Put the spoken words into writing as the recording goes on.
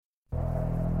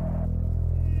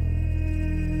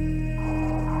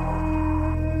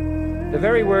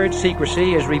very word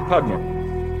secrecy is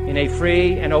repugnant in a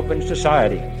free and open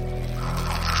society.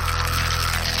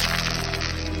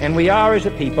 And we are, as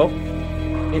a people,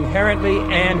 inherently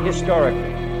and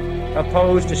historically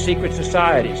opposed to secret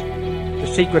societies, to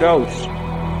secret oaths,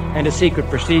 and to secret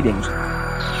proceedings.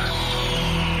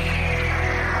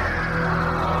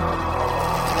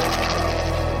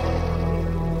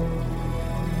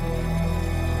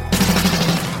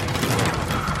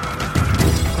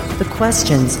 The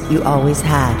questions you always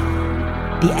had.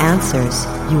 The answers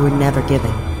you were never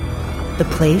given. The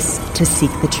place to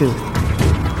seek the truth.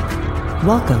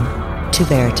 Welcome to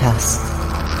Veritas.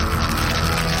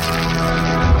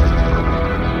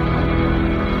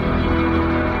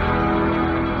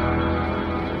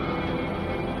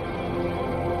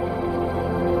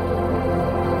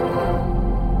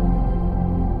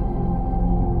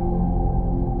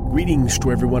 Greetings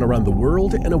to everyone around the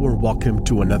world, and a warm welcome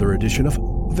to another edition of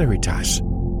Veritas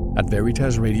at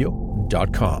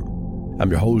veritasradio.com. I'm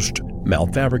your host, Mel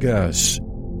Fabregas,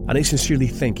 and I sincerely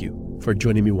thank you for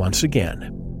joining me once again.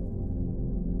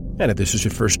 And if this is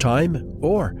your first time,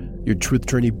 or your truth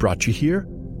journey brought you here,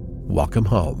 welcome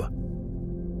home.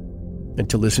 And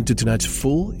to listen to tonight's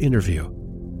full interview,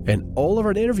 and all of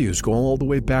our interviews going all the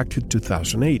way back to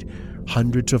 2008,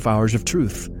 hundreds of hours of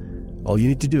truth, all you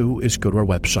need to do is go to our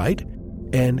website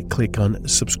and click on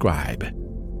subscribe.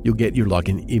 You'll get your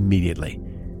login immediately.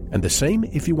 And the same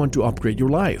if you want to upgrade your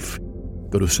life.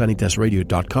 Go to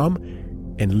sanitasradio.com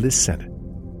and listen.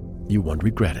 You won't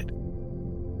regret it.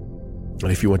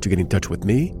 And if you want to get in touch with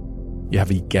me, you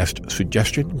have a guest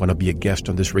suggestion, want to be a guest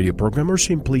on this radio program, or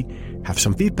simply have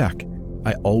some feedback,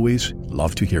 I always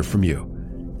love to hear from you.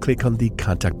 Click on the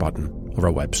contact button of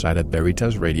our website at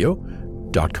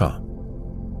veritasradio.com.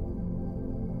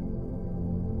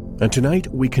 And tonight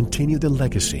we continue the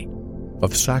legacy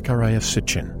of Zecharia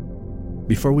Sitchin.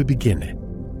 Before we begin,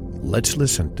 let's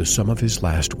listen to some of his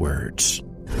last words.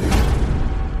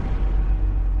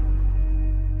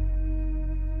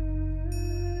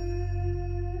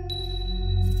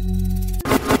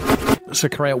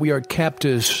 Zecharia, we are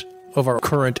captives of our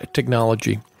current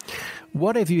technology.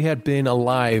 What if you had been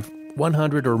alive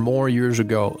 100 or more years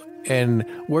ago and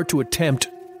were to attempt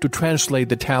to translate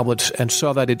the tablets and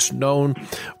saw that it's known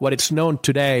what it's known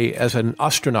today as an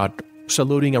astronaut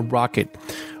saluting a rocket?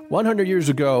 100 years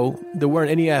ago, there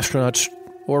weren't any astronauts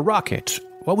or rockets.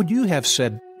 What would you have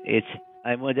said?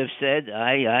 I would have said,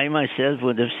 I myself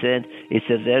would have said,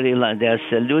 they're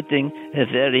saluting a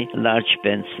very large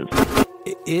pencil.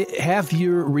 Have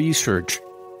your research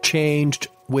changed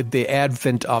with the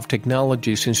advent of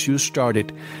technology since you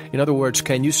started? In other words,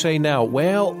 can you say now,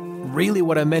 well, really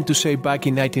what I meant to say back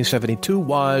in 1972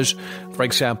 was, for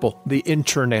example, the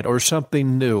internet or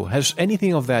something new? Has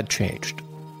anything of that changed?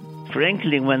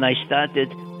 Frankly, when I started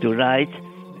to write,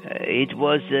 it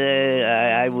was,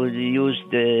 I would use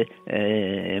the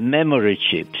memory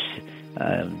chips.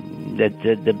 That's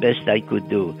the best I could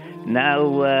do.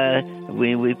 Now,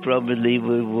 we probably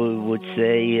would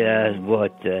say,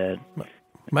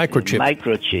 Microchips.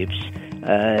 Microchips,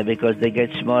 because they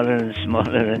get smaller and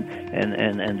smaller,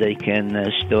 and they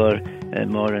can store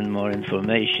more and more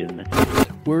information.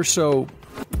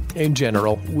 In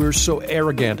general, we're so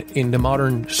arrogant in the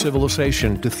modern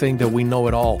civilization to think that we know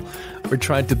it all. We're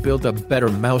trying to build a better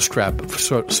mousetrap,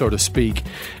 so to speak.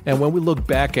 And when we look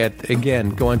back at,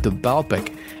 again, going to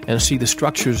Baalbek and see the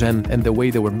structures and the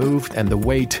way they were moved and the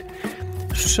weight,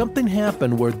 something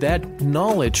happened where that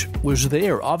knowledge was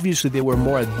there. Obviously, they were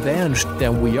more advanced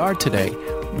than we are today.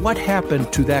 What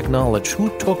happened to that knowledge? Who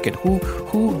took it?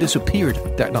 Who disappeared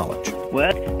that knowledge?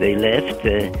 Well, they left,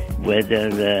 whether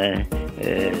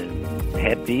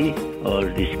happy or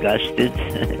disgusted.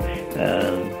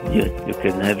 You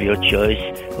can have your choice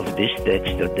of this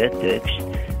text or that text.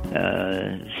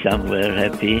 Some were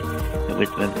happy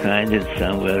with mankind, and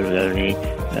some were very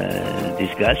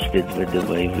disgusted with the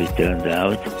way we turned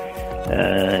out.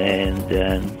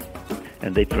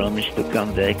 And they promised to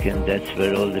come back, and that's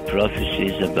where all the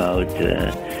prophecies about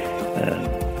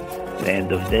the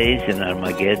end of days and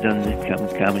Armageddon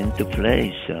come into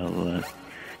play. So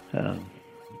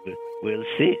we'll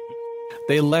see.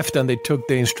 They left and they took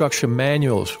the instruction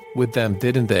manuals with them,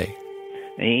 didn't they?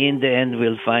 In the end,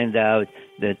 we'll find out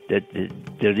that the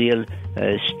real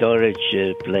storage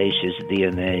place is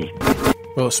DNA.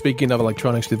 Well, speaking of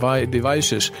electronics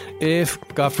devices, if,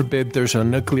 God forbid, there's a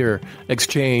nuclear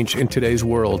exchange in today's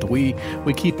world, we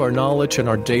keep our knowledge and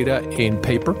our data in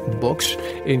paper, books,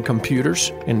 in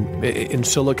computers, in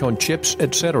silicone chips,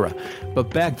 etc.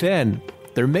 But back then,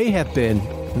 there may have been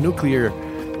nuclear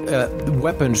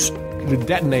weapons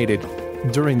detonated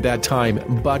during that time,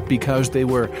 but because they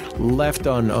were left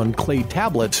on clay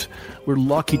tablets, we're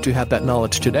lucky to have that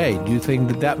knowledge today. Do you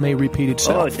think that may repeat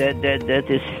itself? Oh, that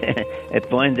is a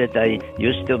point that I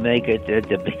used to make at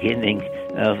the beginning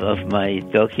of my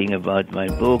talking about my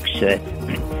books,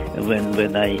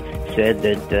 when I said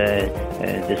that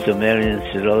the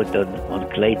Sumerians wrote on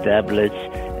clay tablets.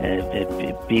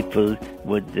 People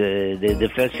would,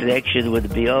 the first reaction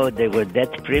would be, oh, they were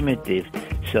that primitive.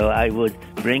 So I would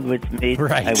bring with me, to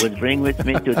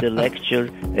the lecture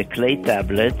a clay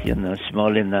tablet,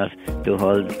 small enough to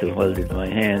hold in my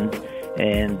hand,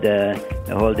 and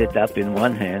hold it up in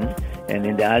one hand, and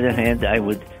in the other hand I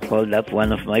would hold up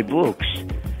one of my books,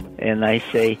 and I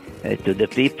say to the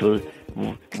people,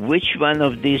 which one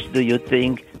of these do you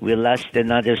think will last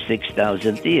another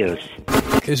 6,000 years?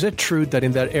 Is it true that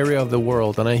in that area of the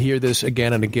world, and I hear this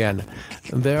again and again,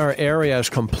 there are areas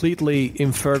completely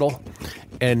infertile,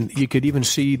 and you could even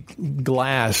see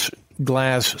glass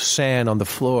sand on the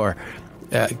floor?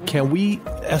 Can we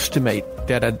estimate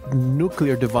that a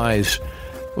nuclear device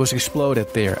was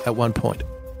exploded there at one point?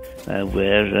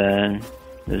 Where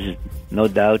there's no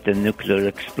doubt a nuclear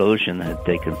explosion had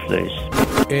taken place.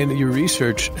 In your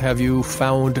research, have you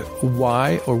found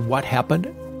why or what happened?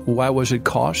 Why was it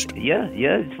caused? Yeah,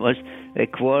 it was a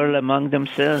quarrel among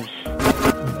themselves.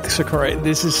 Zecharia,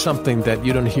 this is something that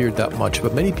you don't hear that much,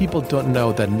 but many people don't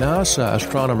know that NASA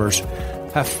astronomers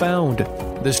have found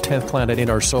this 10th planet in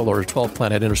our solar, or 12th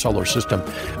planet in our solar system,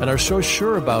 and are so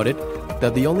sure about it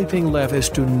that the only thing left is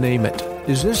to name it.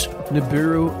 Is this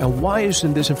Nibiru, and why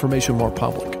isn't this information more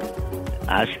public?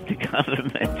 Ask the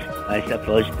government. I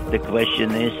suppose the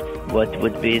question is, what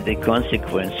would be the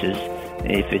consequences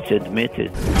if it's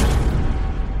admitted?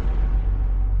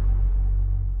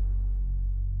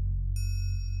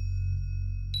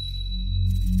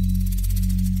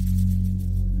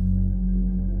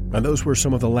 And those were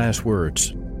some of the last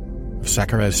words of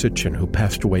Zecharia Sitchin, who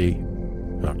passed away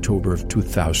in October of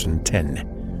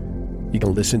 2010. You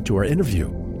can listen to our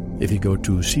interview if you go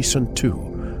to Season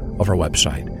 2 of our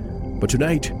website. But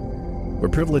tonight, we're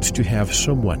privileged to have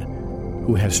someone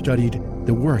who has studied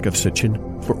the work of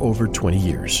Sitchin for over 20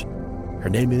 years. Her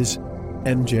name is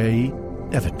M.J.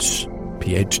 Evans,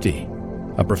 Ph.D.,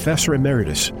 a professor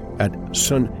emeritus at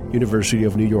Sun University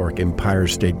of New York, Empire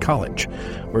State College,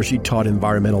 where she taught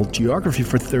environmental geography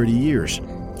for 30 years,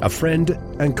 a friend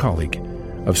and colleague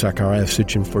of Zecharia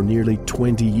Sitchin for nearly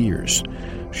 20 years.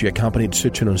 She accompanied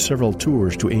Sitchin on several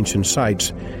tours to ancient sites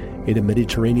in the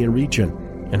Mediterranean region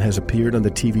and has appeared on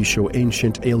the TV show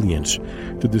Ancient Aliens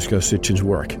to discuss Sitchin's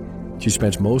work. She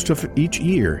spends most of each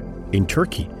year in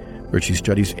Turkey, where she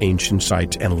studies ancient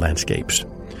sites and landscapes.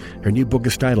 Her new book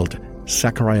is titled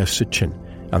Zecharia Sitchin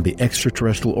and the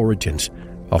Extraterrestrial Origins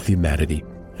of Humanity,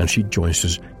 and she joins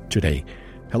us today.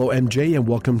 Hello, MJ, and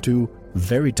welcome to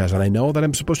Veritas. And I know that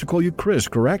I'm supposed to call you Chris,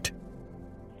 correct?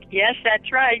 Yes,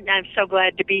 that's right. I'm so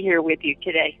glad to be here with you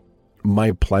today.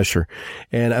 My pleasure.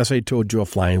 And as I told you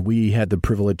offline, we had the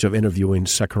privilege of interviewing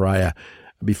Zecharia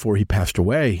before he passed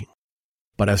away.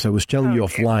 But as I was telling you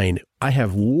offline, I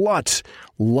have lots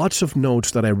of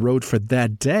notes that I wrote for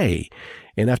that day.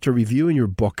 And after reviewing your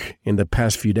book in the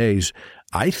past few days,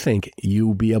 I think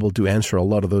you'll be able to answer a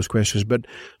lot of those questions. But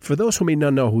for those who may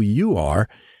not know who you are,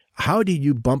 how did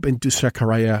you bump into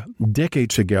Zecharia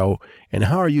decades ago, and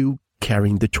how are you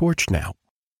carrying the torch now?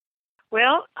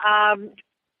 Well,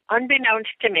 unbeknownst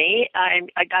to me,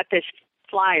 I got this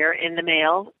flyer in the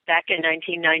mail back in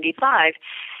 1995,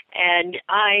 and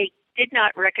I did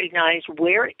not recognize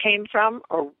where it came from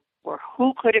or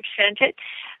who could have sent it,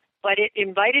 but it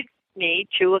invited me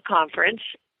to a conference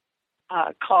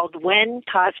called When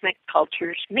Cosmic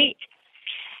Cultures Meet.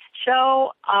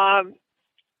 So,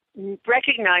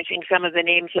 recognizing some of the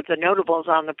names of the notables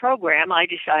on the program, I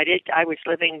decided, I was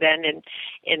living then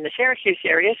in the Syracuse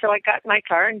area, so I got my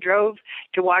car and drove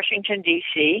to Washington,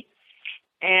 D.C.,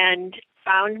 and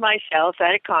found myself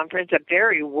at a conference, a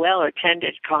very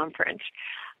well-attended conference,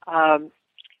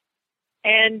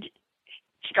 and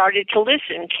started to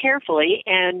listen carefully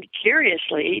and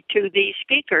curiously to the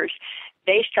speakers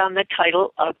based on the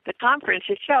title of the conference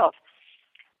itself.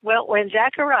 Well, when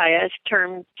Zechariah's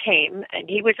turn came, and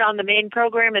he was on the main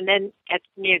program, and then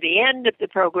near the end of the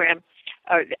program,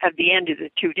 or at the end of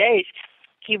the 2 days,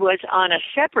 he was on a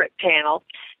separate panel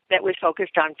that was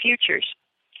focused on futures.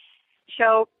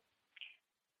 So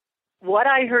what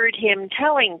I heard him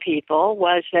telling people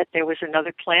was that there was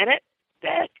another planet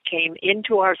that came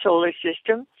into our solar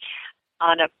system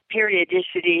on a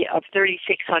periodicity of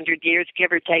 3,600 years,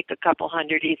 give or take a couple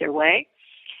hundred either way,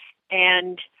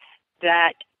 and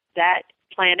that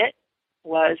planet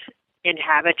was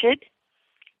inhabited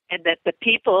and that the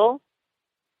people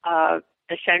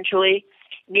essentially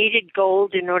needed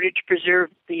gold in order to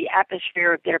preserve the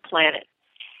atmosphere of their planet.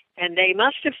 And they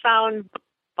must have found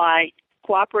by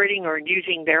cooperating or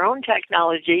using their own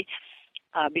technology,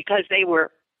 because they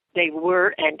were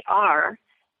and are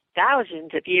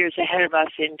thousands of years ahead of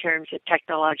us in terms of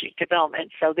technologic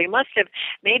development. So they must have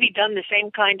maybe done the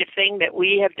same kind of thing that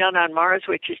we have done on Mars,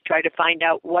 which is try to find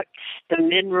out what the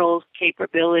mineral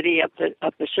capability of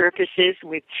the surface is.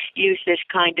 And we've used this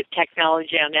kind of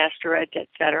technology on asteroids,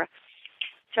 etc.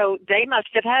 So they must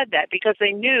have had that because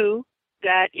they knew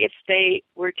that if they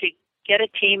were to get a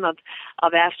team of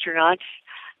astronauts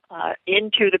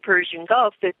into the Persian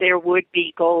Gulf, that there would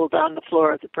be gold on the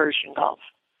floor of the Persian Gulf.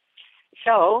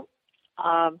 So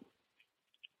I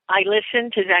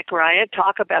listened to Zecharia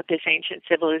talk about this ancient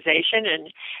civilization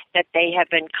and that they have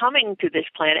been coming to this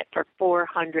planet for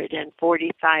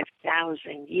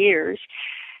 445,000 years.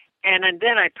 And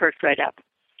then I perked right up.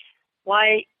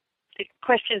 Why? The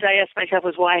questions I asked myself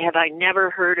was, why have I never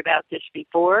heard about this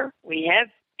before? We have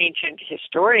ancient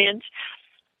historians.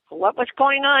 What was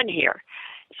going on here?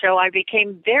 So I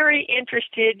became very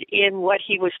interested in what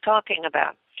he was talking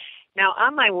about. Now,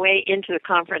 on my way into the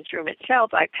conference room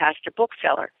itself, I passed a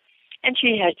bookseller, and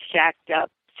she had stacked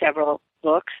up several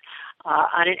books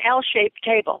on an L-shaped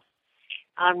table.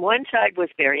 On one side was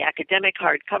very academic,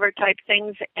 hardcover type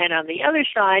things, and on the other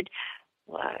side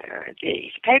were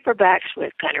these paperbacks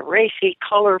with kind of racy,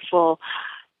 colorful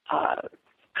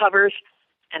covers.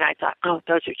 And I thought, oh,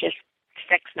 those are just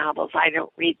sex novels. I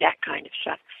don't read that kind of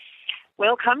stuff.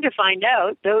 Well, come to find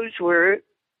out, those were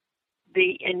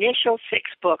the initial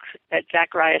 6 books that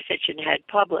Zecharia Sitchin had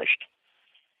published.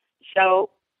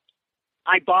 So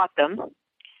I bought them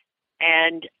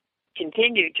and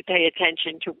continued to pay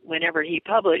attention to whenever he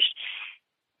published.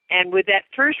 And with that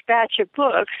first batch of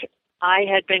books, I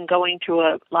had been going to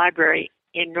a library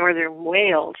in northern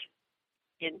Wales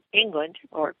in England,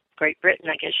 or Great Britain,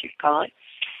 I guess you'd call it.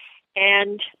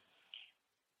 And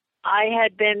I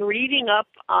had been reading up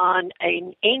on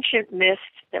an ancient myth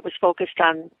that was focused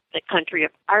on the country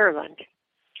of Ireland.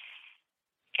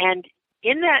 And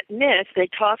in that myth, they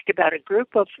talked about a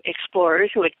group of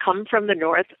explorers who had come from the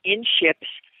north in ships,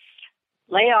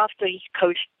 lay off the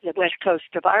west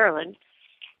coast of Ireland,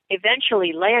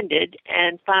 eventually landed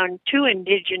and found 2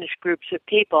 indigenous groups of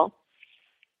people,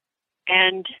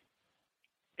 and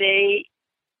they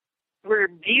were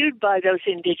viewed by those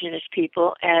indigenous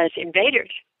people as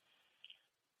invaders.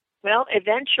 Well,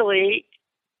 eventually,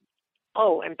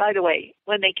 and by the way,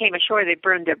 when they came ashore, they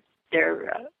burned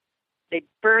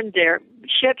their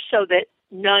ships so that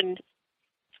none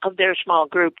of their small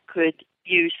group could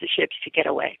use the ships to get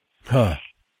away. Huh.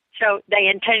 So they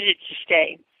intended to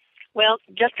stay. Well,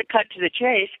 just to cut to the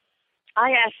chase,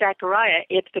 I asked Zecharia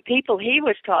if the people he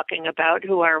was talking about,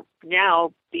 who are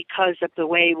now, because of the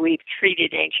way we've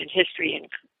treated ancient history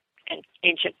and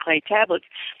ancient clay tablets,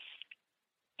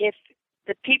 if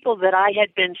the people that I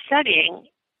had been studying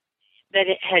that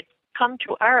had come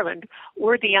to Ireland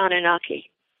were the Anunnaki.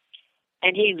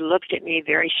 And he looked at me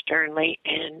very sternly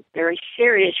and very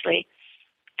seriously,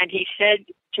 and he said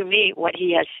to me what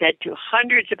he has said to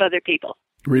hundreds of other people.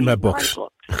 Read my books.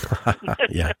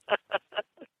 Yeah.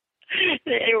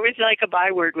 It was like a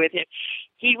byword with him.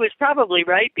 He was probably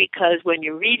right, because when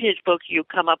you read his book, you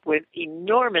come up with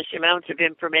enormous amounts of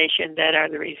information that are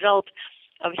the result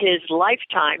of his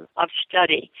lifetime of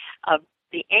study of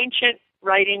the ancient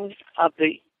writings of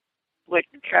what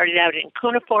started out in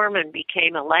cuneiform and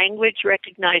became a language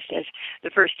recognized as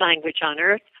the first language on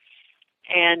Earth.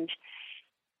 And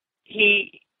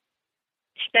he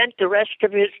spent the rest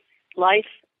of his life,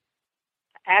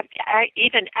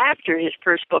 even after his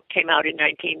first book came out in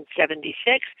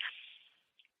 1976,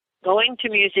 going to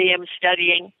museums,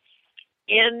 studying.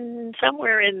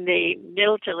 Somewhere in the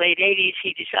middle to late 80s,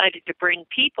 he decided to bring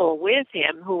people with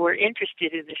him who were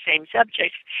interested in the same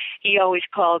subjects. He always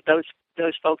called those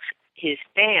folks his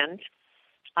fans.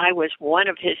 I was one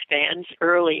of his fans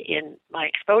early in my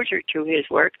exposure to his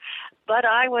work, but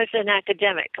I was an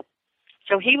academic.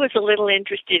 So he was a little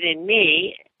interested in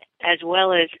me, as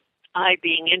well as I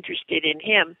being interested in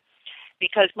him,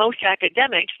 because most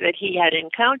academics that he had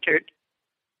encountered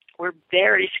were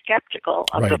very skeptical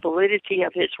of the validity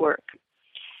of his work.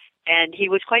 And he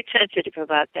was quite sensitive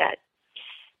about that.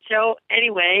 So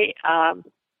anyway,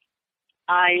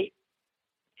 I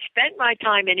spent my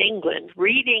time in England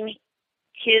reading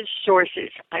his sources.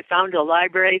 I found a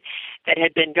library that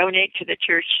had been donated to the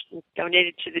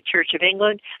Church of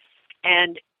England,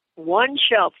 and one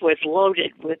shelf was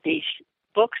loaded with these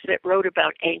books that wrote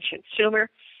about ancient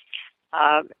Sumer,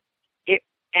 and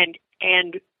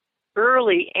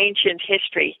early ancient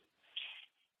history.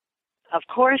 Of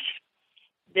course,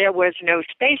 there was no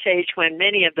space age when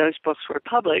many of those books were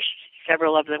published.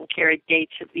 Several of them carried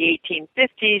dates of the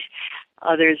 1850s,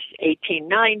 others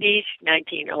 1890s,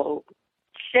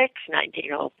 1906,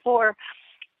 1904.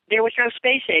 There was no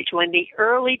space age when the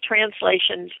early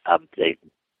translations of the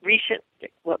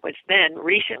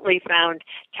recently found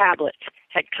tablets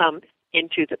had come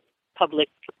into the public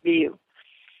view.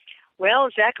 Well,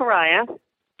 Zecharia,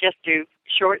 just to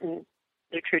shorten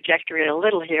the trajectory a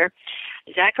little here,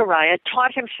 Zecharia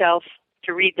taught himself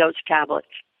to read those tablets.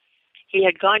 He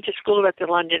had gone to school at the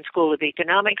London School of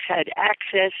Economics, had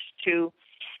access to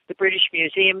the British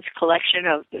Museum's collection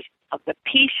of the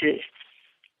pieces,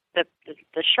 the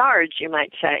shards, you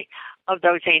might say, of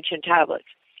those ancient tablets.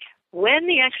 When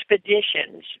the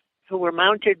expeditions, who were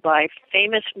mounted by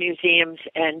famous museums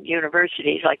and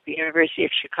universities like the University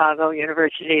of Chicago,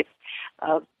 University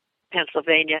of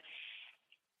Pennsylvania,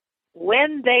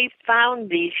 when they found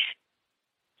these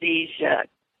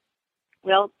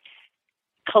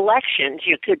collections,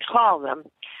 you could call them.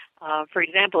 For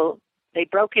example, they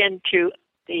broke into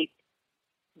the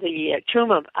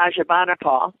tomb of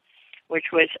Ashurbanipal, which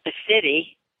was a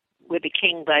city with a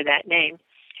king by that name.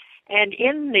 And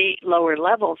in the lower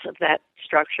levels of that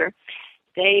structure,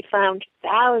 they found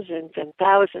thousands and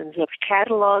thousands of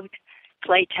cataloged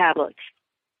clay tablets.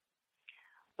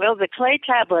 Well, the clay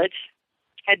tablets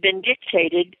had been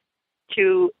dictated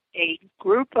to a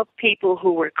group of people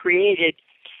who were created,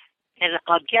 and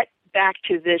I'll get back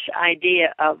to this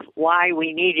idea of why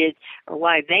we needed, or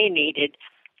why they needed,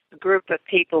 a group of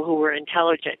people who were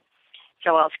intelligent.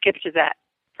 So I'll skip to that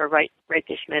for right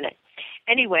this minute.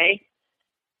 Anyway,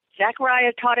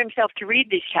 Zecharia taught himself to read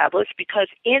these tablets because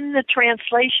in the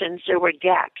translations there were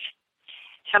gaps.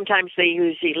 Sometimes they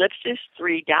used ellipses,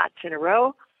 3 dots in a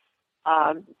row,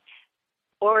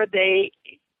 or they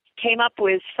came up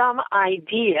with some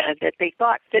idea that they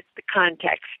thought fit the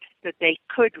context that they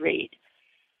could read.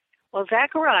 Well,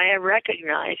 Zecharia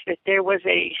recognized that there was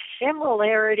a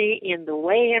similarity in the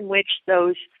way in which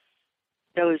those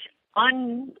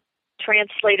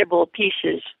untranslatable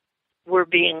pieces were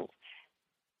being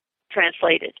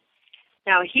translated.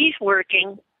 Now, he's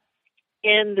working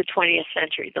in the 20th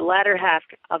century, the latter half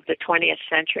of the 20th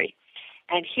century,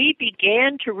 and he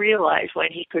began to realize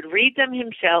when he could read them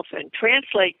himself and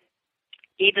translate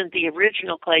even the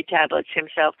original clay tablets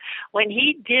himself, when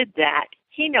he did that,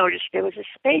 he noticed there was a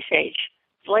space age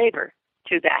flavor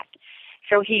to that.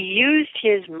 So he used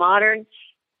his modern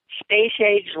space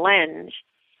age lens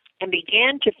and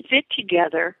began to fit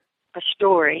together a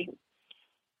story,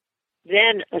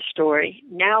 then a story,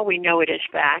 now we know it as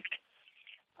fact,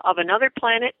 of another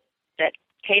planet that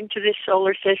came to this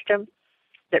solar system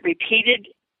that repeated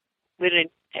within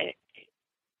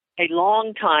a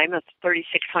long time, a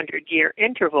 3,600-year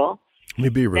interval.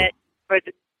 Nibiru.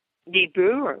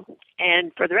 Nibiru.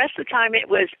 And for the rest of the time, it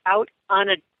was out on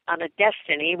a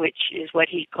destiny, which is what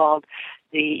he called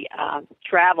the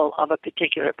travel of a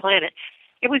particular planet.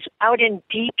 It was out in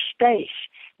deep space.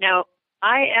 Now,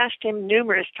 I asked him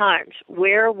numerous times,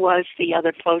 where was the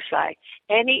other foci?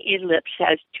 Any ellipse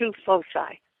has 2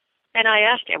 foci. And I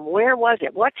asked him, where was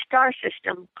it? What star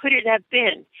system could it have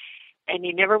been? And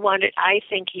he never wanted, I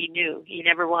think he knew, he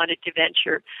never wanted to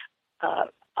venture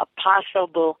a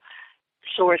possible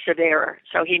source of error.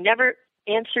 So he never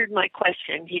answered my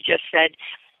question. He just said,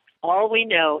 all we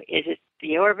know is that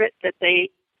the orbit that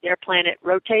their planet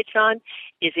rotates on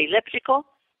is elliptical,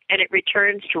 and it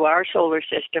returns to our solar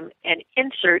system and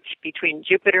inserts between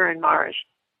Jupiter and Mars.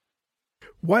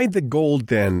 Why the gold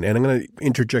then? And I'm going to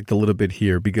interject a little bit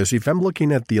here, because if I'm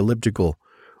looking at the elliptical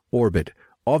orbit,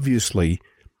 obviously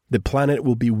the planet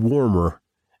will be warmer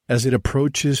as it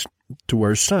approaches to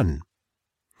our sun.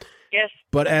 Yes.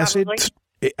 But as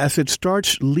it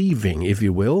starts leaving, if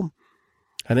you will,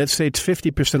 and let's say it's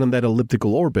 50% on that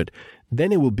elliptical orbit,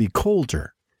 then it will be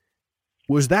colder.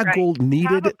 Was that right. gold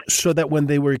needed Probably. so that when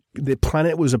the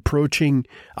planet was approaching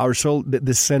our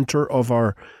the center of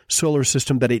our solar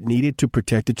system, that it needed to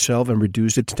protect itself and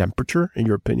reduce its temperature, in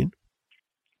your opinion?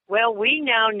 Well, we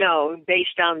now know,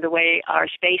 based on the way our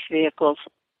space vehicles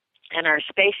and our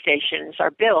space stations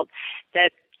are built,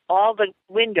 that all the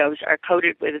windows are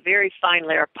coated with a very fine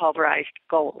layer of pulverized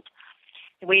gold.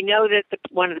 We know that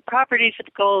one of the properties of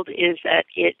gold is that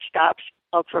it stops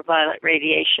ultraviolet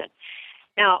radiation.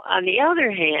 Now, on the other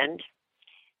hand,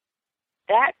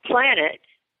 that planet,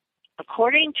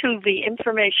 according to the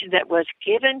information that was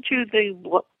given to the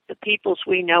peoples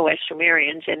we know as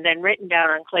Sumerians and then written down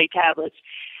on clay tablets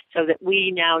so that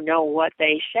we now know what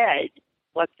they said,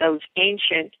 what those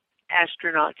ancient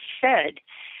astronauts said.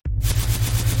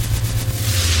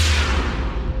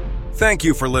 Thank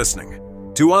you for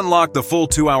listening. To unlock the full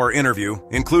 2-hour interview,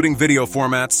 including video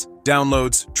formats,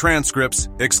 downloads, transcripts,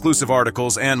 exclusive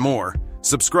articles, and more,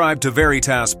 subscribe to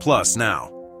Veritas Plus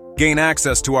now. Gain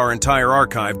access to our entire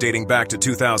archive dating back to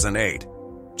 2008.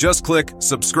 Just click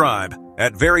subscribe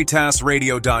at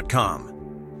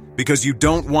veritasradio.com. Because you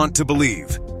don't want to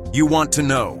believe, you want to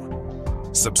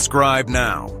know. Subscribe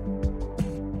now.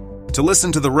 To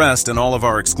listen to the rest and all of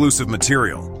our exclusive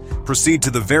material, proceed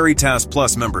to the Veritas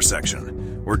Plus member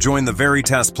section or join the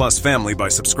Veritas Plus family by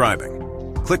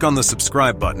subscribing. Click on the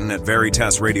subscribe button at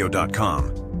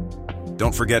veritasradio.com.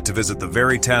 Don't forget to visit the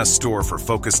Veritas store for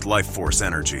focused life force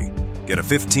energy. Get a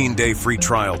 15-day free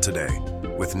trial today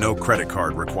with no credit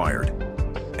card required.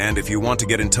 And if you want to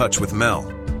get in touch with Mel,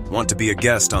 want to be a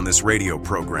guest on this radio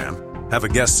program, have a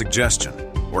guest suggestion,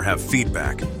 or have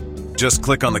feedback, just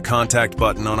click on the contact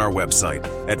button on our website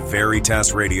at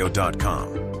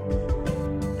veritasradio.com.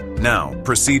 Now,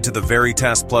 proceed to the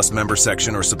Veritas Plus member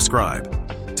section or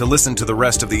subscribe to listen to the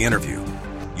rest of the interview.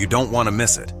 You don't want to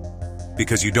miss it.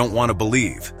 Because you don't want to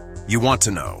believe, you want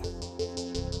to know.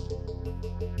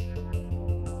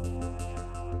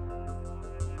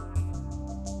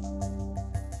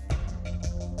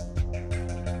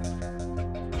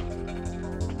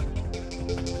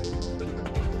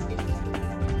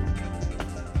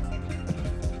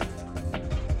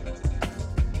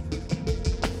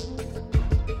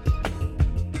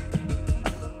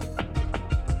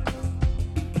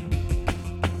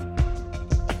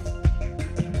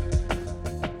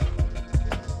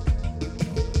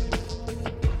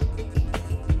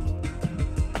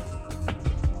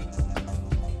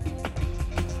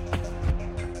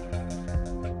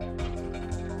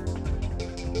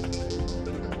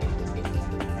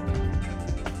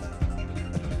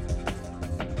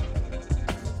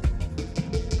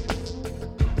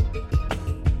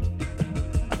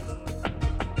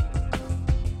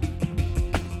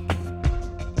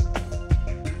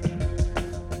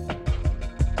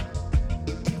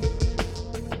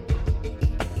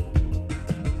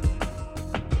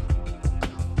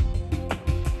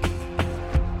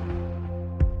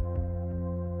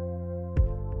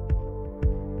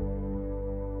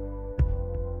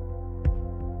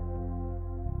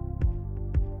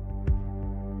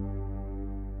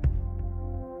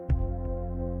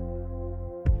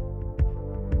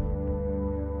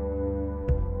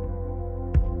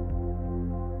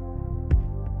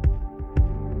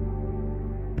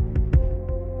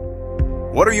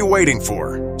 What are you waiting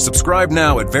for? Subscribe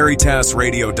now at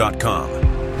veritasradio.com.